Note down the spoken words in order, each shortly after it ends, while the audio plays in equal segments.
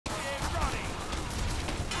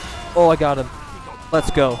Oh, I got him.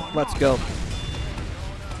 Let's go. Let's go.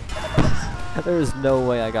 There is no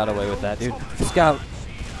way I got away with that, dude. Scout.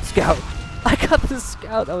 Scout. I got this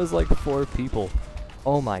scout. That was like 4 people.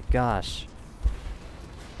 Oh my gosh.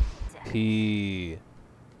 P.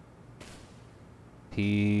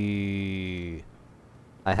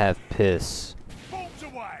 I have piss.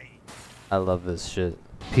 I love this shit.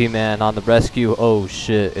 Pee Mann on the rescue. Oh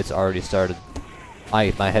shit, it's already started.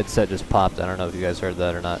 My headset just popped. I don't know if you guys heard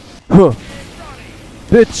that or not. Huh.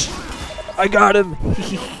 Bitch! I got him!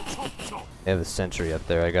 They have a sentry up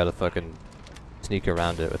there. I gotta fucking sneak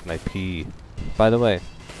around it with my pee. By the way,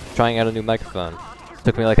 trying out a new microphone.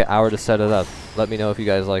 Took me like an hour to set it up. Let me know if you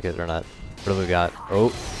guys like it or not. What do we got? Oh,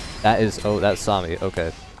 that saw me.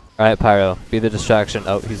 Okay. Alright, Pyro. Be the distraction.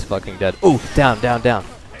 Oh, he's fucking dead. Oh, down, down, down.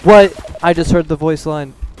 What? I just heard the voice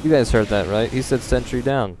line. You guys heard that, right? He said sentry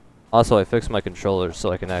down. Also, I fixed my controller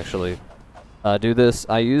so I can actually do this.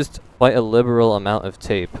 I used quite a liberal amount of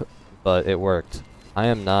tape, but it worked. I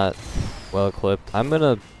am not well equipped.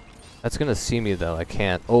 That's gonna see me though. I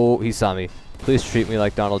can't. Oh, he saw me. Please treat me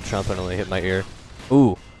like Donald Trump and only hit my ear.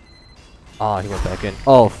 Ooh. Ah, he went back in.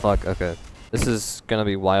 Oh, fuck. Okay. This is gonna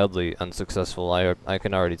be wildly unsuccessful. I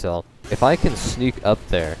can already tell. If I can sneak up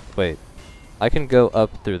there. Wait. I can go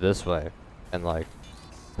up through this way. And like.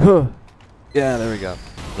 Yeah, there we go.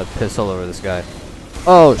 I'm gonna piss all over this guy.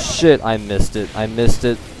 Oh, shit. I missed it. I missed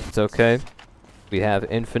it. It's okay. We have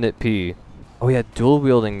infinite P. Oh, yeah. Dual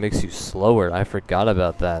wielding makes you slower. I forgot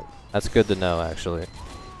about that. That's good to know, actually.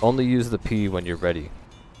 Only use the P when you're ready.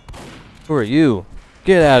 Who are you?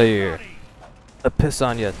 Get out of here. I piss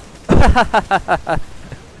on you.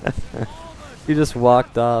 He just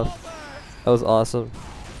walked off. That was awesome.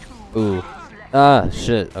 Ooh. Ah,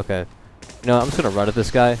 shit. Okay. You know, I'm just gonna run at this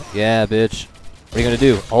guy. Yeah, bitch. What are you gonna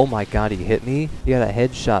do? Oh my god, he hit me? He had a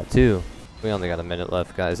headshot, too. We only got a minute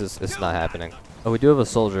left, guys. It's not happening. Oh, we do have a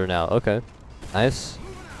soldier now. Okay. Nice.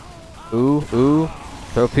 Ooh, ooh.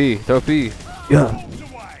 Throw P. Throw P. Yeah.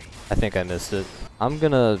 I think I missed it. I'm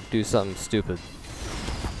gonna do something stupid.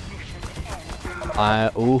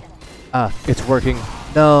 Ooh. Ah, it's working.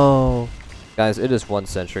 No. Guys, it is 1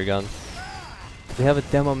 sentry gun. We have a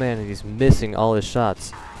demo man and he's missing all his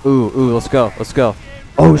shots. Ooh, ooh, let's go. Let's go.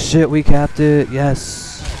 Oh shit, we capped it.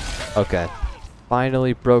 Yes. Okay.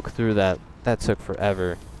 Finally broke through that. That took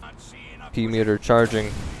forever. P meter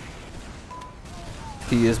charging.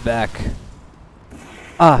 He is back.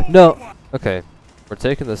 Ah, no. Okay. We're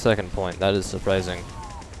taking the second point. That is surprising.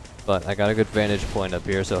 But I got a good vantage point up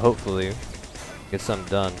here, so hopefully get something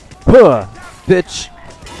done. Huh, bitch.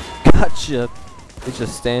 Gotcha. He's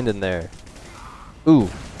just standing there. Ooh.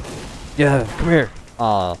 Yeah, come here.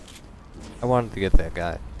 Aw. I wanted to get that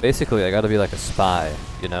guy. Basically, I gotta be like a spy,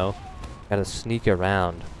 you know? Gotta sneak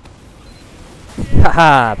around.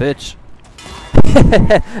 Haha, bitch.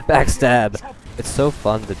 Backstab. It's so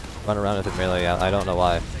fun to run around with a melee out. I don't know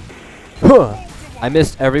why. Huh. I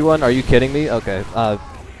missed everyone. Are you kidding me? Okay.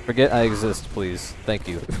 Forget I exist, please. Thank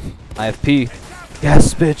you. I have P.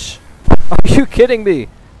 Yes, bitch. Are you kidding me?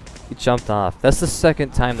 He jumped off. That's the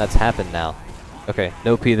second time that's happened now. Okay,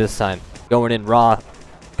 no P this time. Going in raw.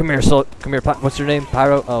 Come here, come here. What's your name?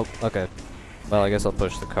 Pyro? Oh, okay. Well, I guess I'll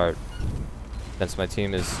push the cart. Since my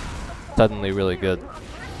team is suddenly really good.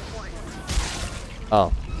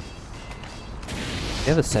 Oh. You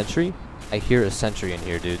have a sentry? I hear a sentry in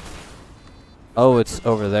here, dude. Oh, it's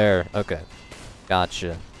over there. Okay.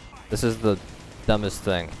 Gotcha. This is the dumbest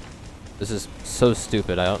thing. This is so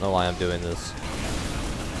stupid. I don't know why I'm doing this.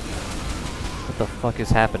 What the fuck is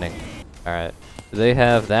happening? Alright. They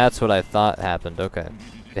have... That's what I thought happened. Okay.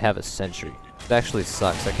 They have a sentry. It actually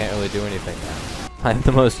sucks. I can't really do anything now. I'm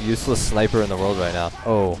the most useless sniper in the world right now.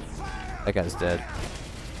 Oh. That guy's dead.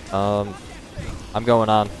 I'm going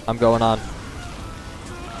on. I'm going on.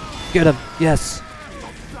 Get him. Yes.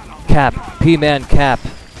 Cap. Pee Mann cap.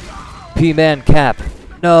 Pee Mann cap.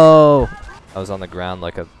 No. I was on the ground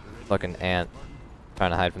like a fucking ant.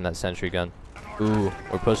 Trying to hide from that sentry gun. Ooh.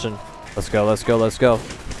 We're pushing. Let's go. Let's go. Let's go.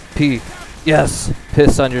 P. Yes.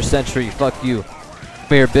 Piss on your sentry. Fuck you.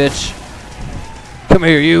 Come here, bitch. Come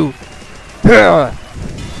here, you.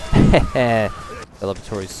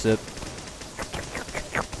 Celebratory sip.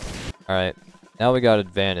 Alright. Now we got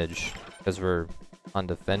advantage. Because we're on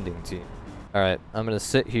defending team. Alright. I'm going to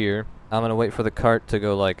sit here. I'm going to wait for the cart to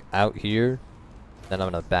go like out here. Then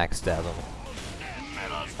I'm going to backstab them.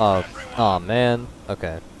 Oh man.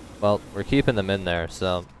 Okay. Well, we're keeping them in there,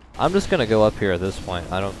 so I'm just going to go up here at this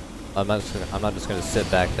point. I'm not just going to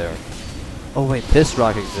sit back there. Oh wait, this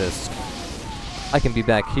rock exists. I can be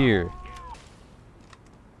back here.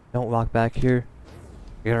 Don't walk back here.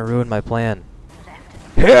 You're gonna ruin my plan.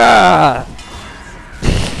 Yeah!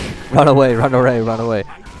 Run away, run away, run away.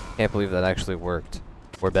 Can't believe that actually worked.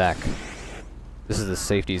 We're back. This is the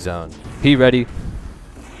safety zone. P ready.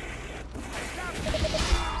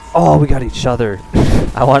 Oh, we got each other.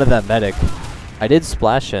 I wanted that medic. I did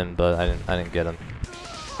splash him, but I didn't get him.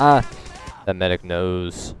 Ah, that medic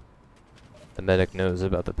knows. The medic knows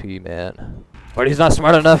about the Pee Mann. But he's not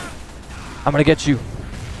smart enough. I'm gonna get you.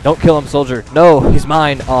 Don't kill him, soldier. No, he's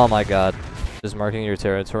mine. Oh my god. Does marking your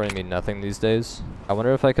territory mean nothing these days? I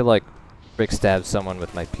wonder if I could like brick stab someone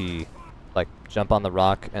with my P. Like jump on the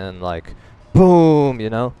rock and then like boom,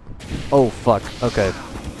 you know? Oh fuck. Okay.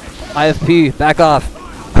 IFP, back off.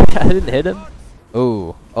 I didn't hit him.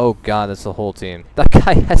 Oh, oh god, that's the whole team. That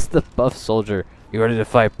guy has the buff soldier. You ready to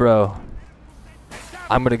fight, bro?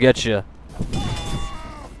 I'm gonna get you.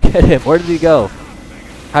 Get him. Where did he go?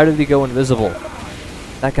 How did he go invisible?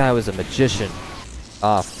 That guy was a magician.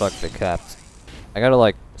 Ah, fuck the caps. I gotta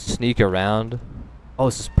like sneak around. Oh,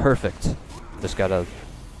 this is perfect. Just gotta.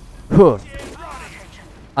 Huh.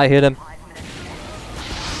 I hit him.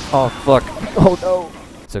 Oh fuck. Oh no.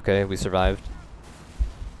 It's okay. We survived.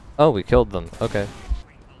 Oh, we killed them. Okay.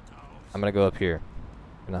 I'm gonna go up here.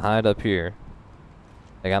 I'm gonna hide up here.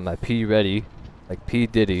 I got my P ready, like P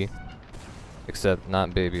Diddy, except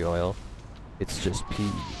not baby oil. It's just P.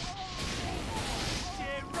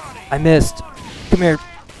 I missed. Come here.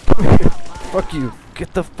 Come here. Fuck you.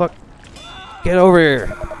 Get the fuck. Get over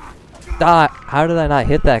here. Die. How did I not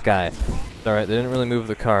hit that guy? Alright, they didn't really move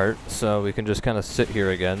the cart, so we can just kind of sit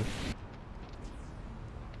here again.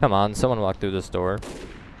 Come on, someone walk through this door.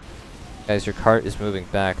 Guys, your cart is moving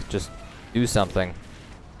back. Just do something.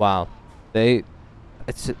 Wow.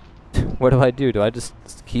 What do I do? Do I just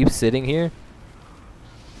keep sitting here?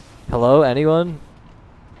 Hello, anyone?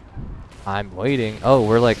 I'm waiting. Oh,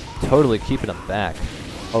 we're like totally keeping them back.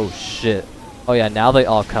 Oh shit. Oh yeah, now they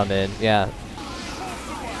all come in. Yeah.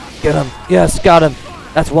 Get him. Yes, got him.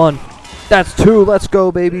 That's one. That's two. Let's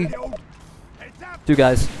go, baby. Two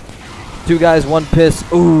guys. Two guys, one piss.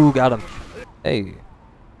 Ooh, got him. Hey.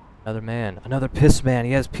 Another man. Another piss man.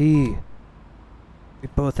 He has P. We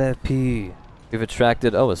both have P. We've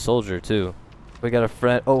attracted, oh, a soldier too. We got a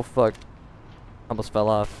friend. Oh fuck. Almost fell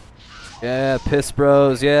off. Yeah, piss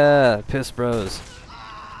bros. Yeah, piss bros.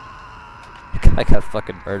 I got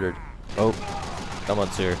fucking murdered. Oh,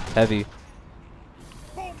 someone's here. Heavy.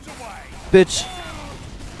 Bitch.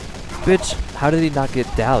 Bitch. How did he not get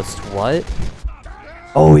doused? What?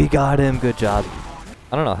 Oh, he got him. Good job.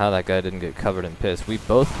 I don't know how that guy didn't get covered in piss. We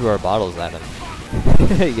both threw our bottles at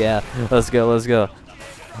him. Yeah, let's go, let's go.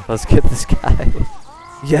 Let's get this guy.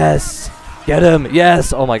 Yes! Get him!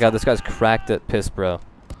 Yes! Oh my god, this guy's cracked at piss, bro.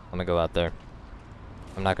 I'm gonna go out there.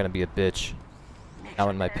 I'm not gonna be a bitch. Not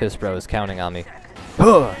when my piss bro is counting on me.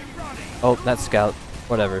 Oh, that's Scout.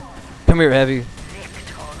 Whatever. Come here, Heavy.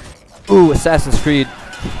 Ooh, Assassin's Creed.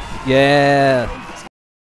 Yeah!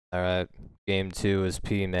 Alright. Game 2 is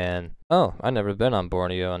Pee Mann. Oh, I've never been on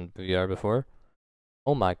Borneo on VR before.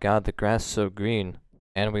 Oh my god, the grass is so green.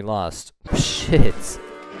 And we lost. Shit!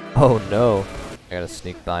 Oh no. I gotta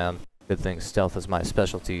sneak by him. Good thing stealth is my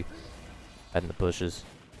specialty. Head in the bushes.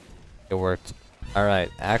 It worked.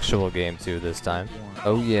 Alright, actual game 2 this time.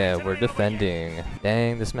 Oh yeah, we're defending.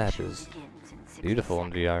 Dang, this map is beautiful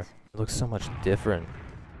in VR. It looks so much different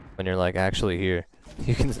when you're like actually here.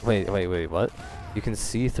 You can wait, what? You can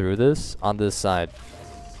see through this on this side.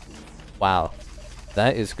 Wow.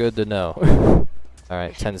 That is good to know.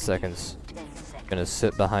 Alright, 10 seconds. Gonna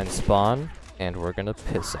sit behind spawn and we're gonna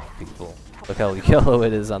piss on people. Look how yellow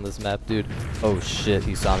it is on this map, dude. Oh shit,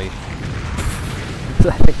 he saw me.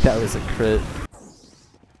 I think that was a crit.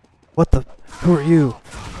 What the? Who are you?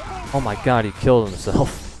 Oh my god, he killed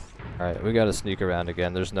himself. Alright, we gotta sneak around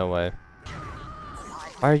again. There's no way.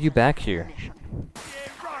 Why are you back here?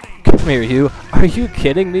 Come here, you. Are you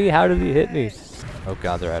kidding me? How did he hit me? Oh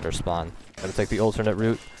god, they're at our spawn. Gotta take the alternate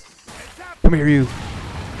route. Come here, you.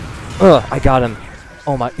 Ugh, I got him.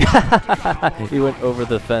 Oh my. He went over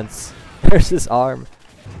the fence. There's his arm.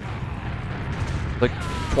 Like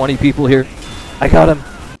 20 people here. I got him.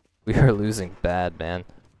 We are losing bad, man.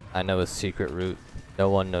 I know a secret route. No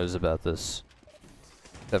one knows about this.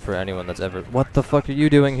 Except for anyone that's ever. What the fuck are you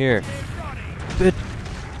doing here? Bitch.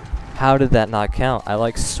 How did that not count? I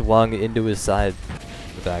like swung into his side.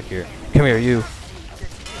 The back here. Come here, you.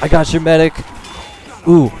 I got your medic.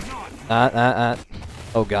 Ooh.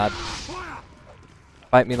 Oh god.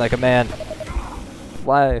 Fight me like a man.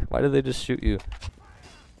 Why? Why did they just shoot you?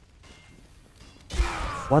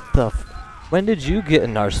 What the f— when did you get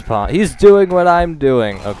in our spawn? He's doing what I'm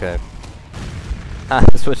doing. Okay.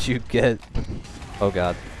 That's what you get. Oh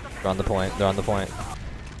god. They're on the point. They're on the point.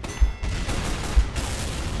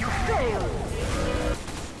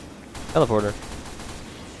 Teleporter.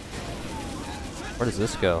 Where does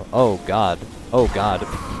this go? Oh god. Oh god.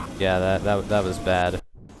 Yeah, that was bad.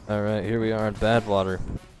 Alright, here we are in Badwater.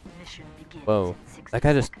 Whoa. That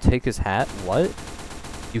guy just take his hat? What?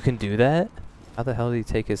 You can do that? How the hell did he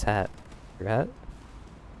take his hat? Your hat?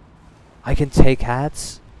 I can take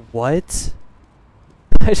hats? What?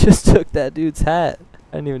 I just took that dude's hat.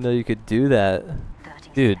 I didn't even know you could do that.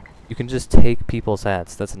 Dude, you can just take people's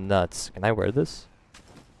hats. That's nuts. Can I wear this?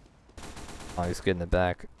 Oh, he's getting it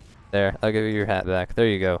back. There, I'll give you your hat back. There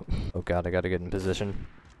you go. Oh god, I gotta get in position.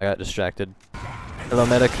 I got distracted. Hello,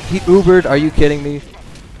 medic. He Ubered. Are you kidding me?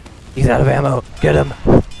 He's out of ammo. Get him.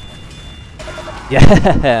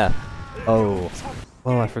 Yeah. Oh.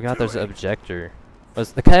 Oh, I forgot there's an objector.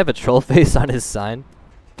 Was the guy have a troll face on his sign?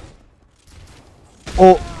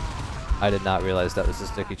 Oh! I did not realize that was a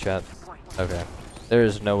sticky trap. Okay. There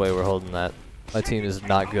is no way we're holding that. My team is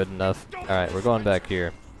not good enough. Alright, we're going back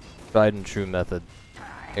here. Tried and true method.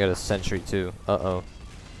 I got a sentry too. Uh-oh.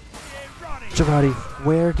 Jabati,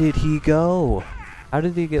 where did he go? How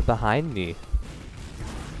did he get behind me?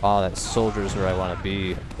 Oh, that soldier's where I want to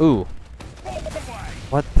be. Ooh.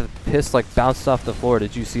 What? The piss like bounced off the floor.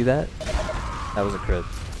 Did you see that? That was a crit.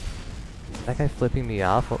 That guy flipping me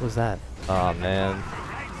off? What was that? Oh, man.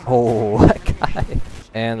 Oh, that guy.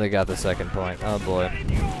 And they got the second point. Oh, boy.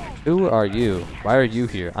 Who are you? Why are you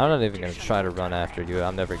here? I'm not even going to try to run after you.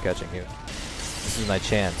 I'm never catching you. This is my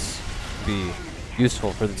chance to be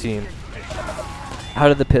useful for the team. How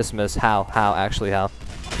did the piss miss? How? How? Actually, how?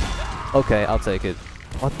 Okay, I'll take it.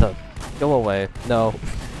 What the? Go away. No.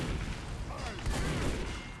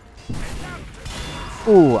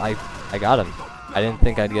 Ooh, I got him. I didn't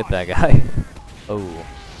think I'd get that guy. Oh,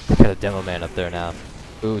 I got a demo man up there now.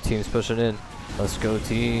 Ooh, team's pushing in. Let's go,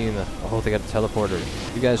 team. Oh, they got a teleporter.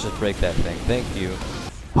 You guys just break that thing. Thank you.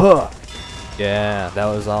 Huh. Yeah, that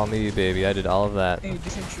was all me, baby. I did all of that. Hey,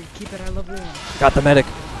 Dysentery, keep it at level 1. Got the medic.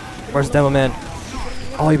 Where's demo man?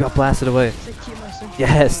 Oh, he got blasted away.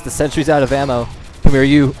 Yes, the sentry's out of ammo. Come here,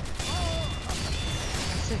 you.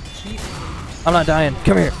 I'm not dying.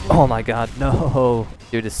 Come here. Oh my god, no.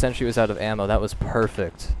 Dude, his sentry was out of ammo. That was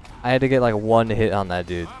perfect. I had to get like one hit on that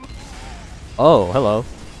dude. Oh, hello.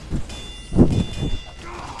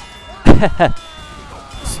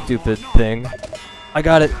 Stupid thing. I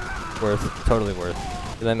got it. Worth. Totally worth.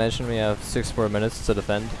 Did I mention we have 6 more minutes to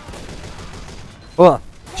defend? Oh,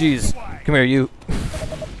 jeez. Come here, you.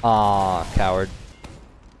 Aw, coward.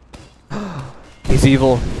 He's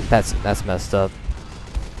evil. That's messed up.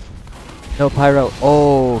 No pyro.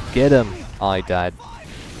 Oh, get him. Oh, he died.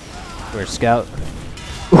 Come here, scout.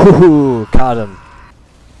 Ooh, caught him.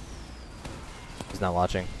 He's not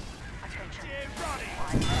watching.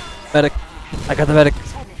 Medic. I got the medic.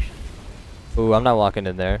 Ooh, I'm not walking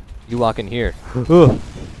in there. You walk in here.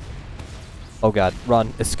 Oh god,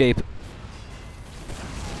 run, escape.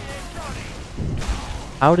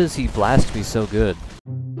 How does he blast me so good?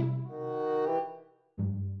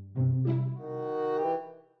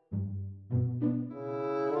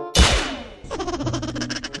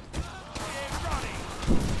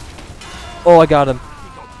 Oh, I got him.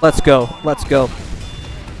 Let's go. Let's go.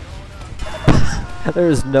 There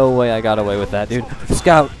is no way I got away with that, dude.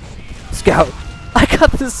 Scout. Scout. I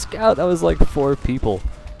got this scout. That was like 4 people.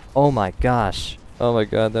 Oh my gosh. Oh my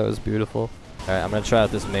god, that was beautiful. Alright, I'm gonna try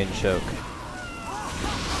out this main choke.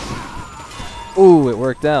 Ooh, it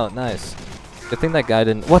worked out. Nice. Good thing that guy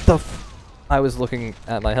didn't. What the f? I was looking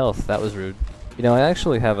at my health. That was rude. You know, I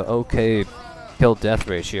actually have an okay kill-death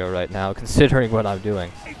ratio right now, considering what I'm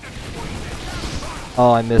doing.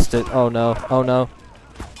 Oh, I missed it. Oh no. Oh no.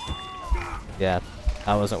 Yeah,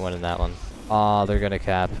 I wasn't winning that one. Aw, they're gonna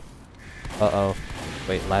cap. Uh-oh.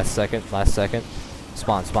 Wait, last second. Last second.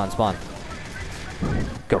 Spawn, spawn, spawn.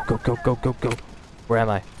 Go, go, go, go, go, go. Where am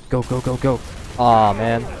I? Go, go, go, go. Aw,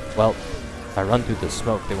 man. Well, if I run through the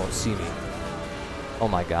smoke, they won't see me. Oh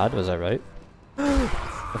my god, was I right?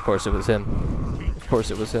 Of course it was him. Of course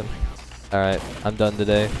it was him. Alright, I'm done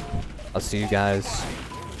today. I'll see you guys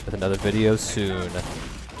with another video soon.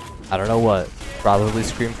 I don't know what. Probably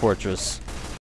Scream Fortress.